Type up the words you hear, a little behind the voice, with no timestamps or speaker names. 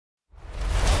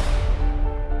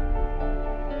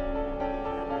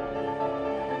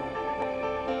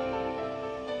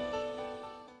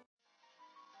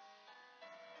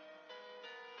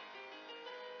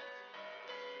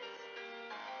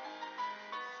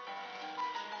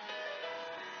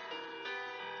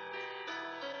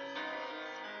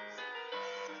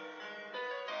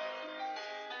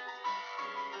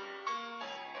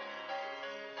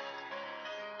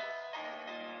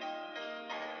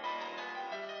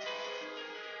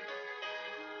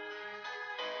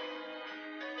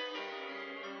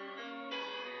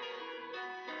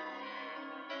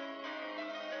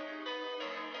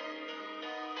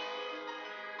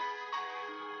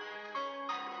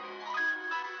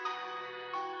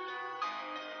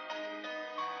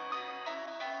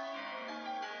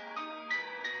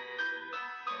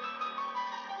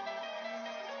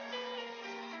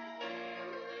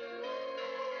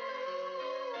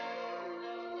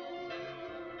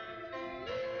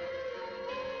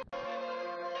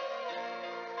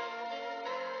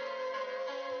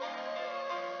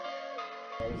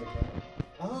I was a carer.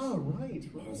 Ah, right.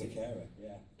 I was a carer,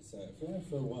 yeah. So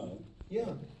for a while.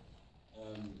 Yeah.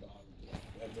 I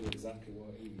did exactly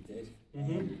what Evie did.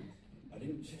 I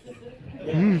didn't.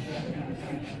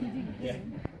 Yeah,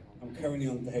 I'm currently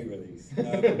on day release. I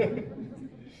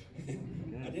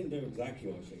didn't do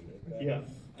exactly what she did. But, yeah.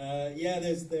 Yeah,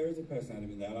 there is a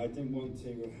personality there, and I didn't want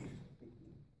to.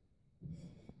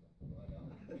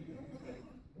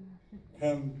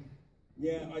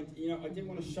 Yeah, I didn't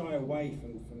want to shy away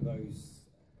from those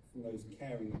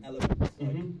caring elements. Like,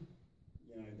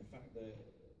 the fact that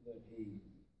he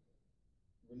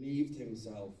relieved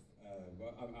himself. I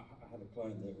had a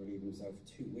client that relieved himself for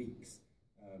 2 weeks,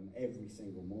 every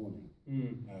single morning,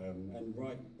 and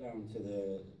right down to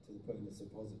the putting the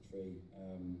suppository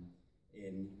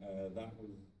in. That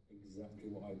was exactly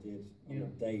what I did on a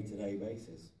day-to-day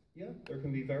basis. Yeah, there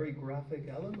can be very graphic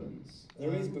elements.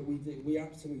 There is, but we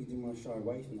absolutely didn't want to shy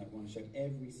away from that. We want to show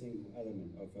every single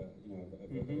element of a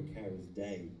a carer's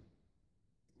day.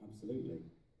 Absolutely.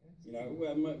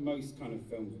 Where most kind of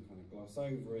films will kind of gloss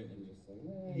over it and just say,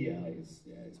 it's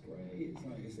great.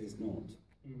 It's not.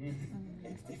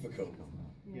 It's difficult.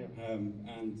 Yeah.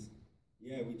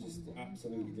 We just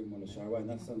absolutely didn't want to shy away, and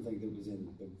that's something that was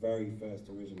in the very first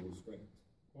original script.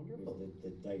 Wonderful. The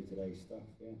day-to-day stuff,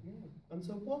 yeah. And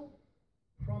so what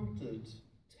prompted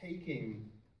taking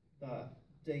that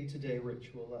day-to-day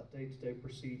ritual, that day-to-day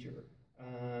procedure,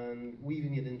 and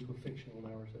weaving it into a fictional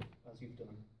narrative, as you've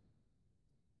done?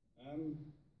 I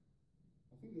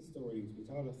think the story needs to be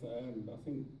told. I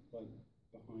think, like,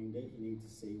 behind it, you need to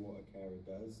see what a carer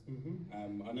does. I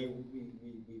know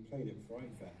we played at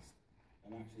Fright Fest,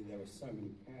 and actually there were so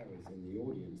many carers in the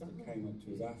audience that came up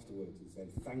to us afterwards and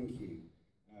said, thank you.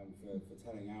 For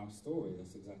telling our story.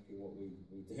 That's exactly what we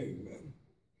do.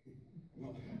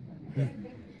 Not,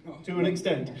 to an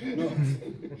extent. Not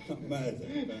murder, but,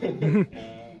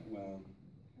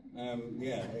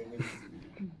 it was...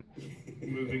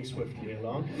 Moving swiftly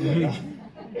along.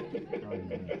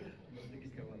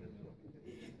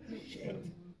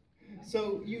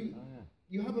 So you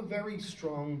have a very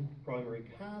strong primary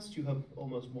cast. You have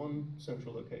almost one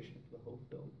central location for the whole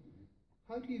film.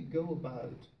 How do you go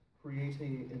about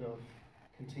creating enough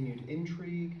continued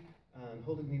intrigue and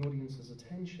holding the audience's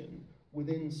attention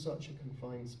within such a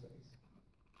confined space?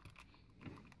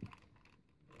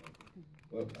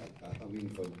 Well, I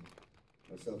mean, for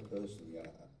myself personally,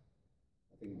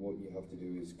 I think what you have to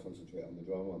do is concentrate on the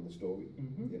drama, on the story,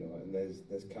 and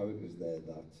there's characters there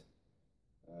that,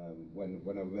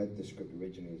 when I read the script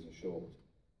originally as a short,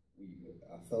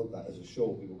 I felt that as a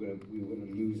short we were gonna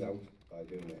lose out by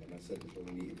doing it, and I said we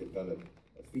need to develop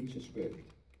a feature script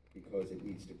because it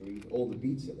needs to breathe. All the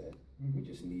beats are there, we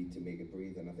just need to make it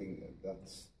breathe, and I think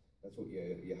that's what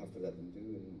you have to let them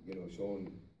do. And Sean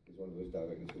is one of those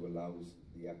directors who allows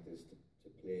the actors to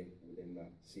play within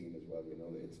that scene as well. That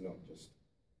it's not just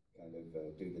kind of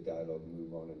do the dialogue,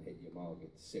 move on, and hit your mark.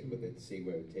 It's sit with it, see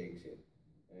where it takes you,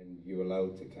 and you're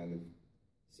allowed to kind of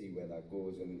see where that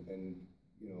goes. And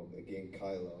again,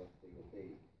 Kyle, our DOP,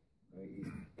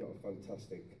 he's got a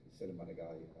fantastic cinematic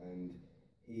eye, and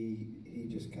he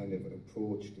just kind of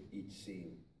approached each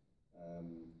scene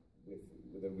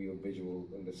with a real visual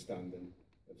understanding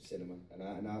of cinema,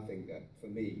 and I think that for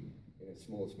me, in a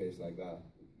small space like that,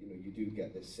 you do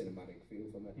get this cinematic feel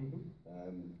from it,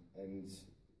 and it's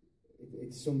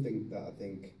something that I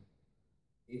think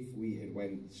if we had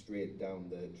went straight down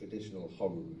the traditional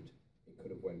horror route, it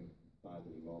could have went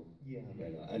badly wrong. Yeah.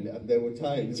 And there were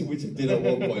times which it did at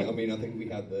one point. I mean, I think we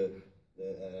had the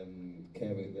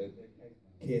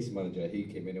case manager. He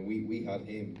came in, and we had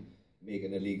him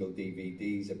making illegal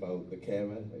DVDs about the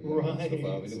carer. Right. Stuff. I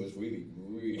mean, it was really,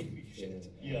 really shit.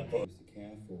 Yeah. What I used to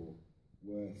care for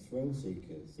were thrill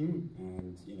seekers,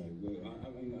 and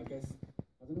I guess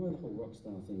I don't know where the whole rock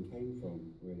star thing came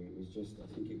from. Really, it was just I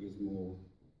think it was more.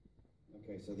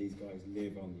 Okay, so these guys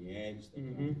live on the edge.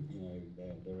 They're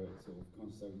sort of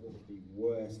conscious. So what would be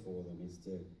worse for them is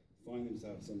to find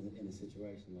themselves in a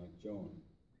situation like John.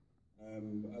 I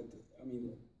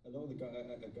mean, a lot of a guy that I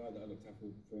looked after,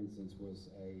 for instance, was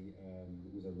a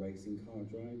racing car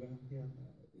driver. Yeah.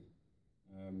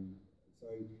 So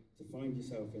to find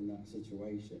yourself in that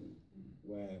situation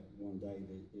where one day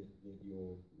that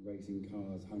you're racing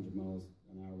cars 100 miles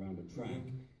an hour around a track,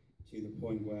 to the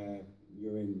point where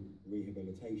you're in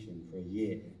rehabilitation for a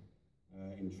year,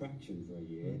 in traction for a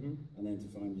year, and then to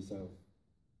find yourself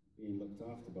being looked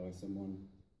after by someone,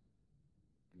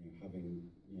 having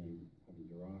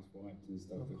your ass wiped and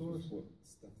stuff, which was what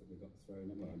stuff that we got thrown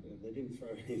at. Well, they didn't throw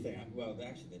anything out. Well,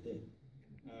 actually they did.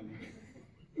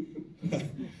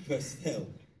 But still,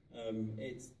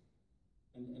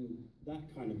 and that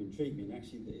kind of intrigued me. And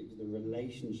actually, it was the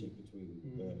relationship between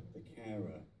the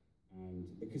carer and,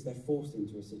 because they're forced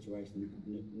into a situation that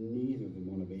neither of them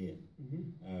want to be in.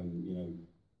 You know,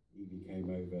 Evie came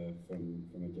over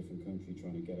from a different country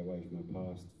trying to get away from her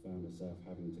past, found herself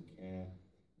having to care,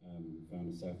 found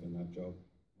herself in that job,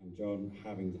 and John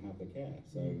having to have the care.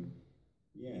 So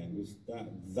yeah, it was that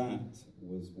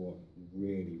was what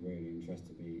really, really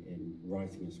interested me in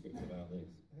writing a script about this.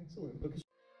 Excellent. Because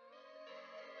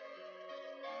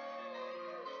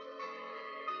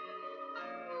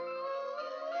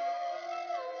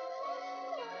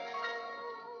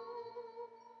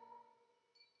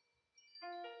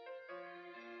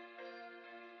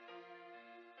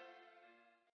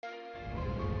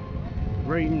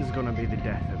Rain's gonna be the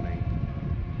death of me.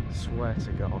 Swear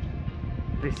to God.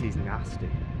 This is nasty.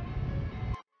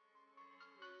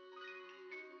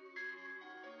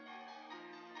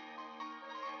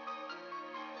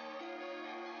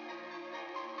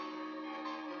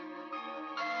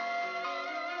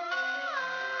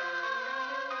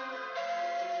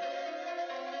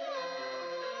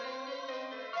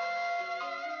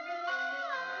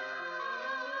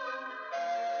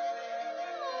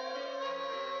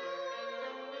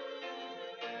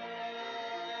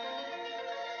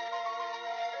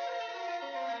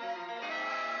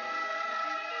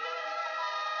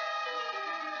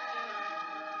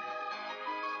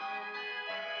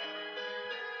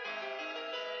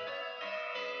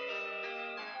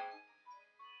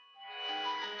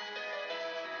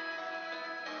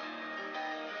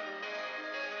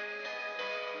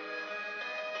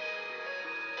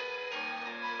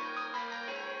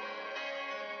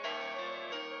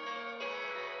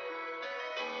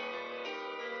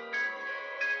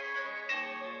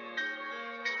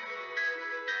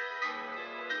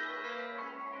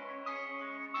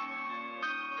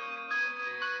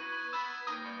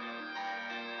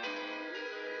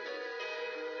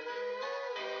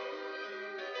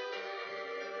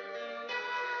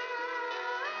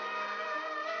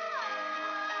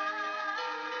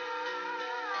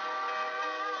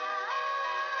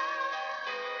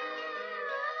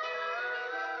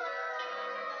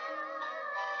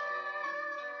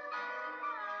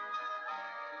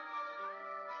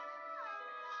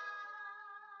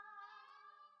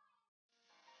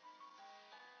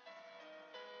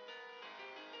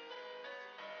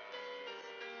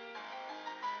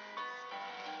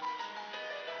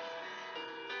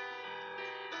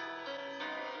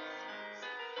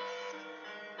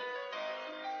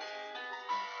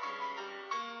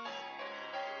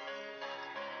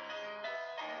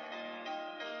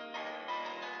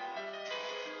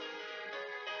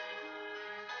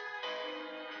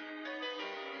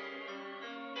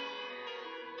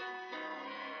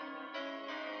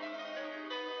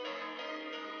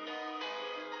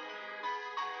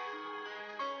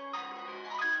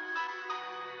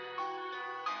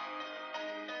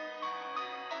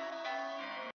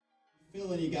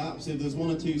 Fill any gaps. If there's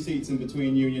 1 or 2 seats in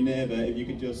between you and your neighbour, if you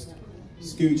could just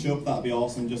scooch up, that'd be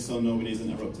awesome, just so nobody's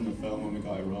interrupting the film when we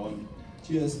got it rolling.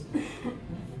 Cheers.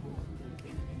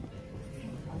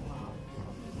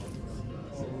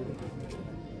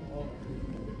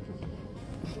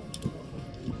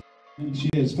 Next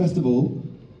year's festival,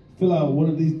 fill out one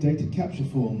of these data capture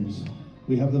forms.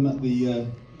 We have them at the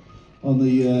on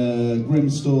the Grimm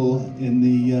store in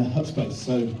the hub space.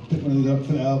 So pick one of these up,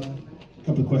 fill it out. A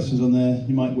couple of questions on there.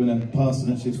 You might win a pass to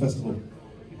next year's festival.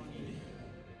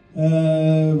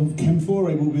 Kem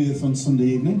Foray will be with us on Sunday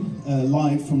evening,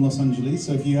 live from Los Angeles.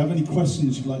 So if you have any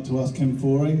questions you'd like to ask Kem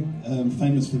Foray,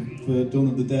 famous for Dawn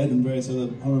of the Dead and various other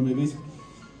horror movies,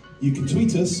 you can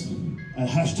tweet us at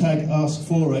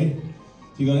 #AskForay.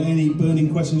 If you've got any burning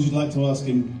questions you'd like to ask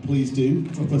him, please do.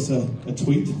 Drop us a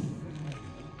tweet.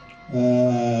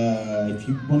 If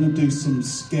you want to do some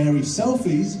scary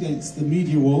selfies against the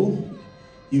media wall,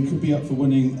 you could be up for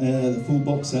winning the full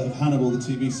box set of Hannibal, the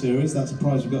TV series. That's a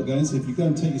prize we've got going. So if you go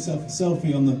and take yourself a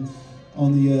selfie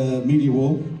on the media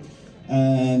wall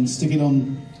and stick it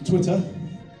on Twitter,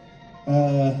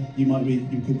 you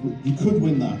could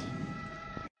win that.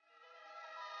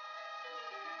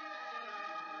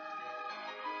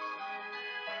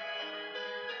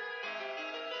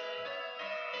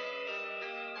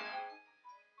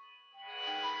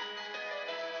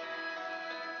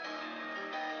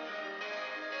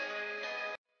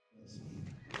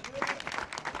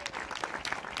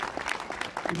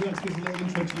 Would you like to give us a little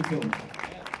intro to the film?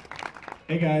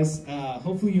 Hey guys,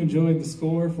 hopefully you enjoyed the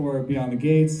score for Beyond the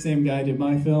Gates. Same guy did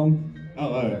my film.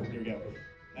 Here we go.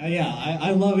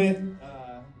 I love it.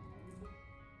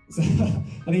 So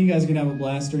I think you guys are gonna have a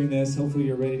blast during this. Hopefully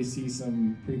you're ready to see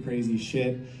some pretty crazy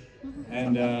shit.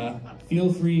 And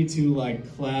feel free to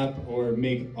like clap or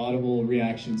make audible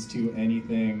reactions to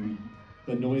anything.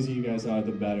 The noisier you guys are,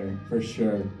 the better, for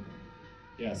sure.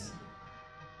 Yes.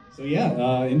 So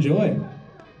yeah, enjoy.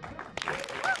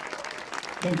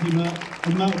 Thank you, Matt.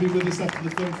 And Matt will be with us after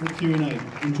the film for a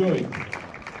Q&A. Enjoy.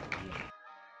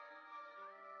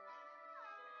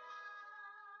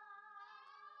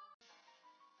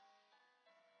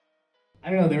 I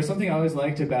don't know, there was something I always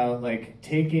liked about like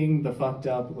taking the fucked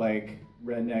up like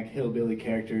redneck hillbilly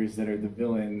characters that are the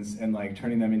villains and like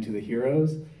turning them into the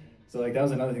heroes. So like that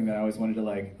was another thing that I always wanted to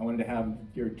like, I wanted to have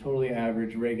your totally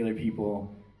average regular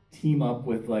people team up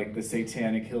with like the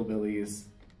satanic hillbillies,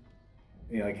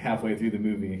 you know, like halfway through the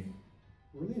movie.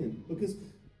 Brilliant, because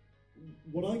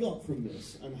what I got from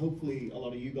this, and hopefully a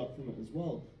lot of you got from it as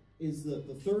well, is that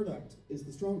the third act is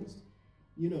the strongest.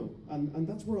 You know, and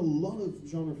that's where a lot of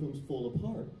genre films fall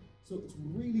apart. So it's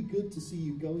really good to see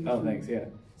you going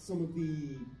through some of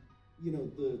the, you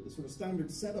know, the sort of standard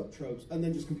setup tropes and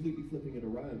then just completely flipping it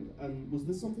around. And was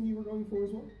this something you were going for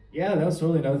as well? Yeah, that was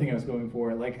totally another thing I was going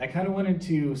for. Like, I kind of wanted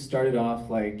to start it off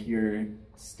like your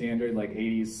standard like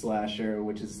 80s slasher,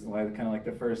 which is like, kind of like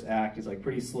the first act is like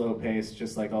pretty slow paced,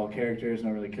 just like all characters,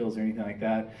 no really kills or anything like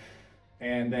that.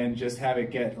 And then just have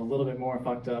it get a little bit more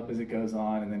fucked up as it goes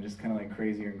on, and then just kind of like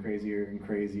crazier and crazier and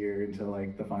crazier until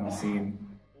like the final scene.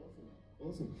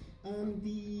 Awesome. And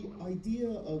the idea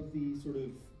of the sort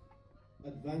of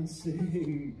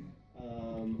advancing,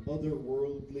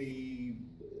 otherworldly,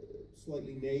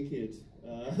 slightly naked.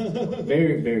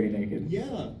 Very, very naked.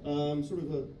 Yeah, sort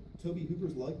of a Toby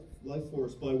Hooper's life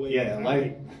Force by way of...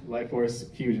 Yeah, Life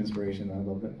Force, huge inspiration. I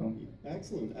love that film.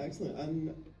 Excellent, excellent.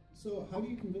 And so how do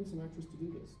you convince an actress to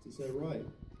do this, to say, right?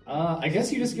 I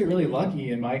guess you just get really lucky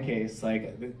in my case.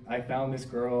 Like, I found this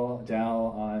girl,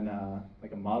 Dal, on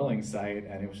like a modeling site,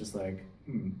 and it was just like,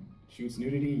 shoots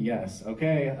nudity? Yes.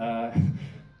 Okay,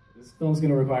 this film's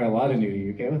gonna require a lot of nudity.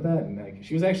 You okay with that? And like,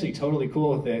 she was actually totally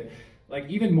cool with it. Like,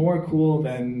 even more cool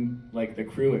than like the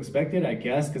crew expected, I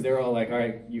guess, because they were all like, all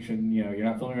right, you should, you know, you're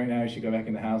not filming right now, you should go back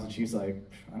in the house. And she's like,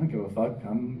 I don't give a fuck,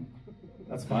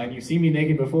 that's fine. You've seen me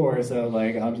naked before, so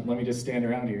like, let me just stand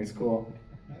around here. It's cool.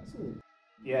 Excellent.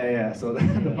 Yeah. So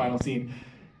the final scene.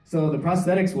 So the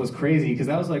prosthetics was crazy because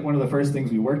that was like one of the first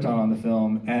things we worked on the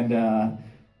film. And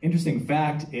interesting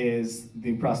fact is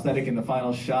the prosthetic in the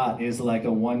final shot is like a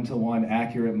 1-to-1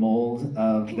 accurate mold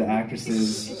of the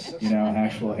actress's, you know,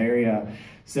 actual area.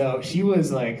 So she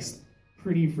was like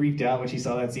pretty freaked out when she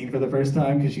saw that scene for the first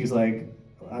time because she's like,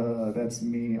 that's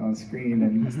me on screen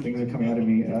and things are coming out of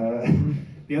me.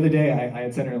 The other day I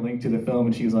had sent her a link to the film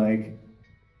and she was like,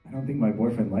 I don't think my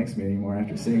boyfriend likes me anymore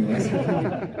after seeing this.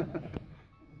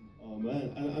 Oh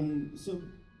man, and so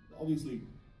obviously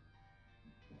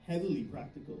heavily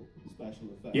practical special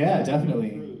effects. Yeah,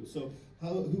 definitely. So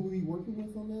who were you working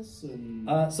with on this?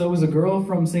 And so it was a girl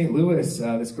from St. Louis,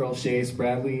 this girl Chase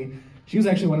Bradley. She was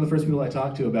actually one of the first people I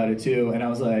talked to about it too, and I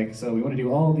was like, so we want to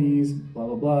do all these, blah,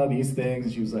 blah, blah, these things,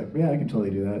 and she was like, yeah, I can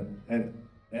totally do that. And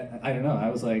I don't know, I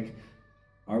was like,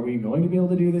 are we going to be able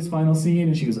to do this final scene?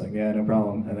 And she was like, yeah, no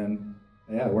problem. And then,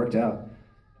 yeah, it worked out.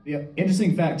 The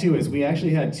interesting fact too is we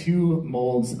actually had 2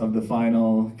 molds of the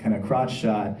final kind of crotch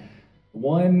shot.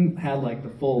 One had like the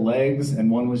full legs, and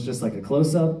one was just like a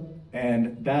close-up.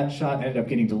 And that shot ended up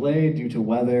getting delayed due to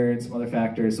weather and some other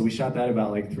factors. So we shot that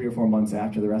about like 3 or 4 months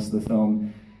after the rest of the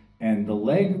film. And the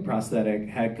leg prosthetic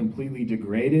had completely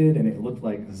degraded and it looked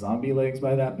like zombie legs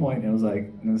by that point. And it was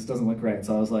like, no, this doesn't look right.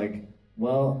 So I was like,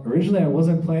 well, originally I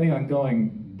wasn't planning on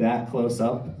going that close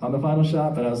up on the final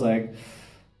shot, but I was like,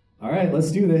 all right,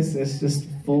 let's do this. It's just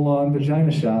full on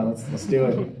vagina shot. Let's do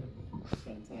it.